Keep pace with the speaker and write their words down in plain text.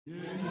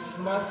The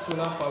smart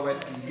solar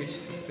powered irrigation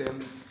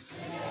system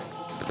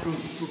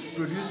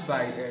produced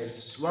by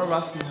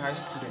worawora Senior High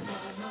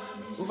students.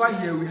 Over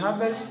here we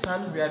harvest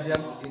sun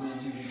radiant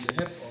energy with the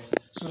help of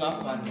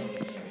solar panel.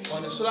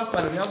 On the solar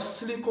panel we have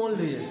silicone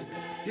layers.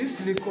 These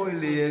silicone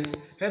layers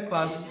help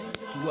us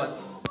to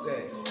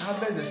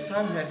harvest the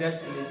sun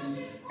radiant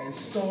energy and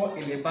store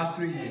in a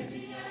battery here.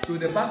 So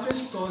the battery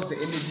stores the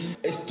energy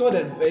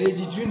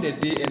during the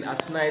day and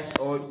at night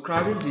or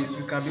crowded days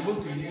we can be able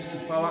to use to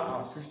power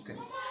our system.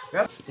 We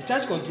have the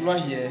charge controller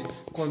here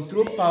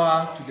control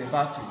power to the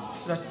battery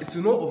so that it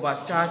will not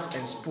overcharge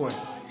and spoil.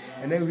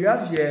 And then we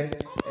have here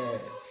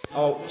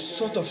our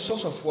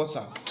source of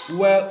water,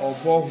 well or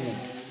borehole.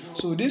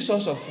 So this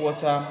source of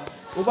water,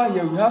 over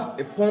here we have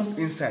a pump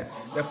inside.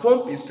 The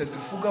pump is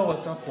centrifugal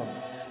water pump.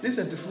 This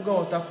centrifugal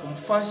water pump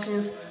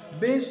functions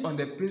based on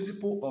the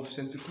principle of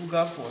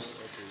centrifugal force.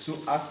 So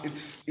as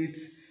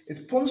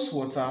it pumps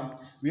water,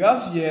 we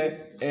have here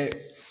a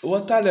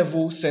water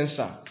level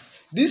sensor.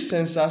 This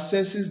sensor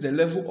senses the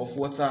level of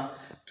water.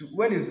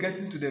 When it's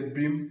getting to the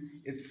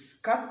brim, it's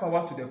cut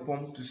power to the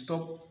pump to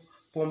stop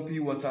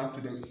pumping water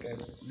to the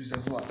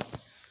reservoir.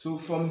 So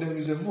from the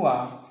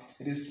reservoir,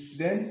 it is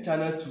then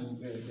channeled to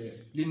the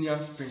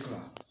linear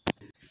sprinkler.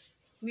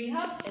 We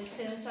have a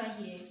sensor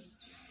here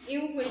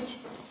in which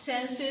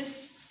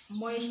senses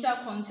moisture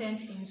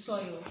content in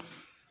soil.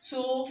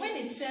 So when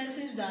it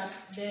senses that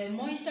the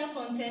moisture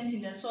content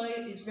in the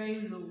soil is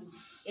very low,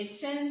 it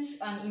sends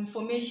an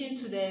information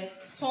to the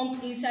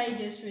pump inside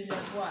this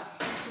reservoir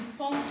to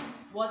pump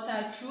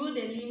water through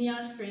the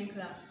linear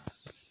sprinkler.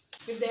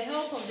 With the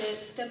help of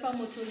the stepper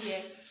motor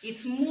here,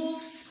 it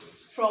moves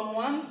from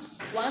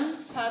one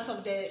part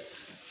of the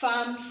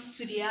farm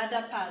to the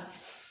other part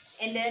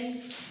and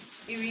then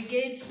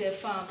irrigates the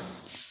farm.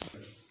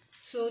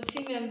 So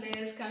team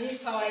members, can we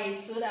power it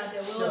so that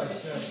the well will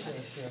sure.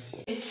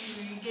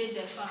 Irrigate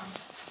the farm.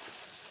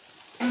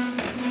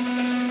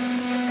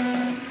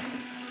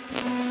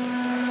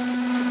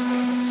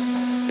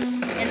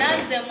 And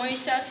as the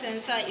moisture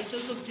sensor is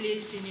also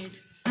placed in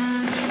it,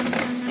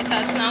 it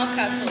has now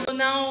cut off. So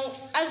now,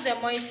 as the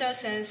moisture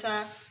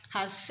sensor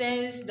has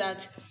sensed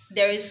that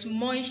there is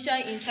moisture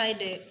inside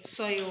the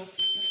soil.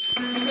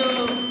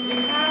 So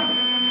we have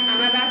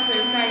another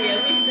sensor here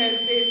which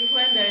senses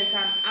when there is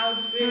an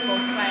outbreak of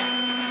fire,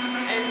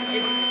 and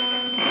it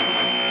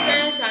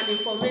sends an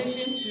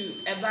information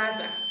to a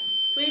buzzer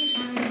which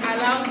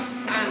allows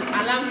an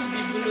alarm to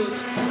be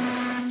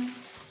blown.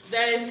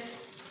 There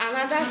is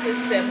another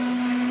system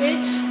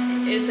which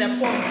is a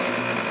pump,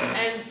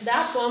 and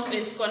that pump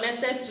is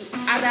connected to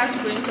other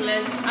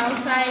sprinklers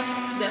outside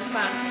the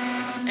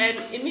farm, and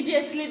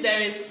immediately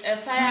there is a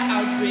fire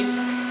outbreak,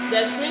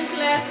 the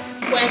sprinklers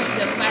quench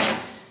the fire,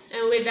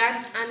 and with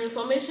that an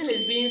information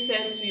is being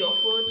sent to your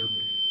phone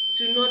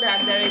to know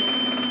that there is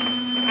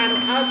an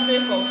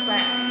outbreak of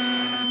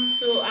fire.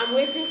 So I'm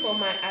waiting for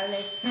my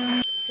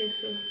alert. Okay,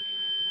 so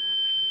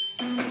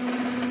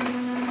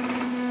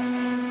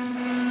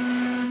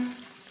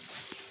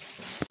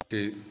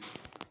okay.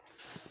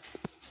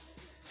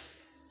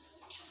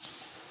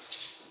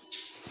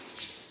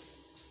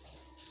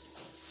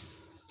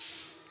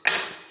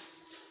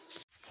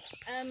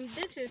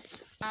 This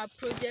is our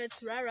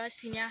project worawora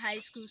Senior High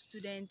School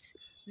students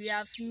we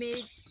have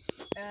made,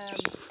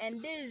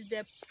 and this is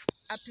the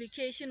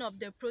application of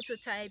the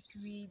prototype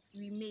we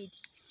made.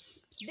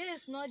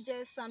 This is not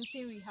just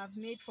something we have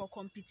made for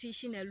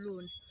competition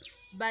alone,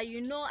 but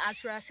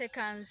as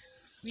Rasecans,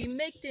 we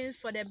make things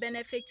for the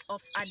benefit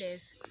of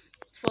others,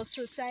 for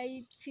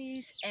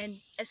societies, and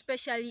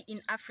especially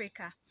in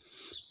Africa.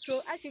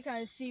 So as you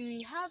can see,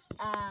 we have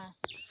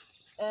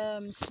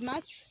our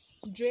smart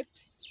drip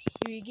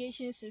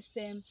irrigation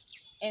system,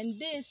 and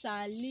this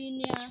our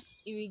linear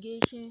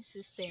irrigation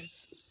system.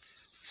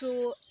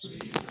 So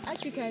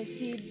as you can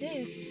see,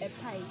 this is a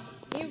pipe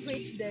in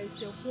which there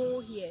is a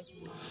hole here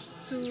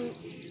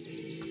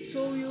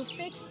so we'll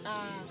fix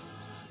our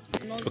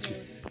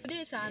nozzles.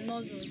 These are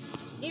nozzles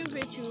in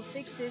which you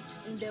fix it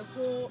in the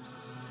hole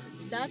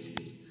that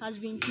has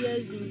been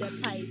pierced in the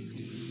pipe.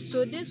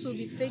 So this will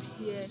be fixed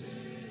here,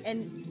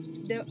 and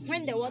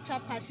when the water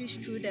passes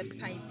through the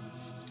pipe,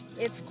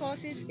 it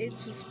causes it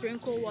to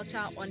sprinkle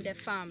water on the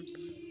farm.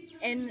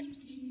 And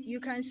you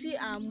can see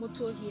our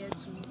motor here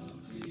too,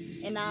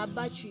 and our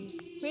battery,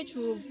 which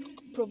will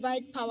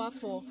provide power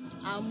for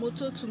our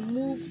motor to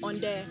move on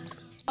the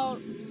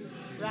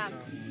rack.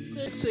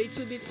 So it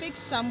will be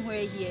fixed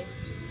somewhere here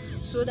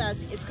so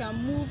that it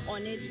can move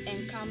on it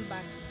and come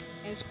back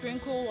and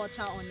sprinkle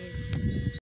water on it.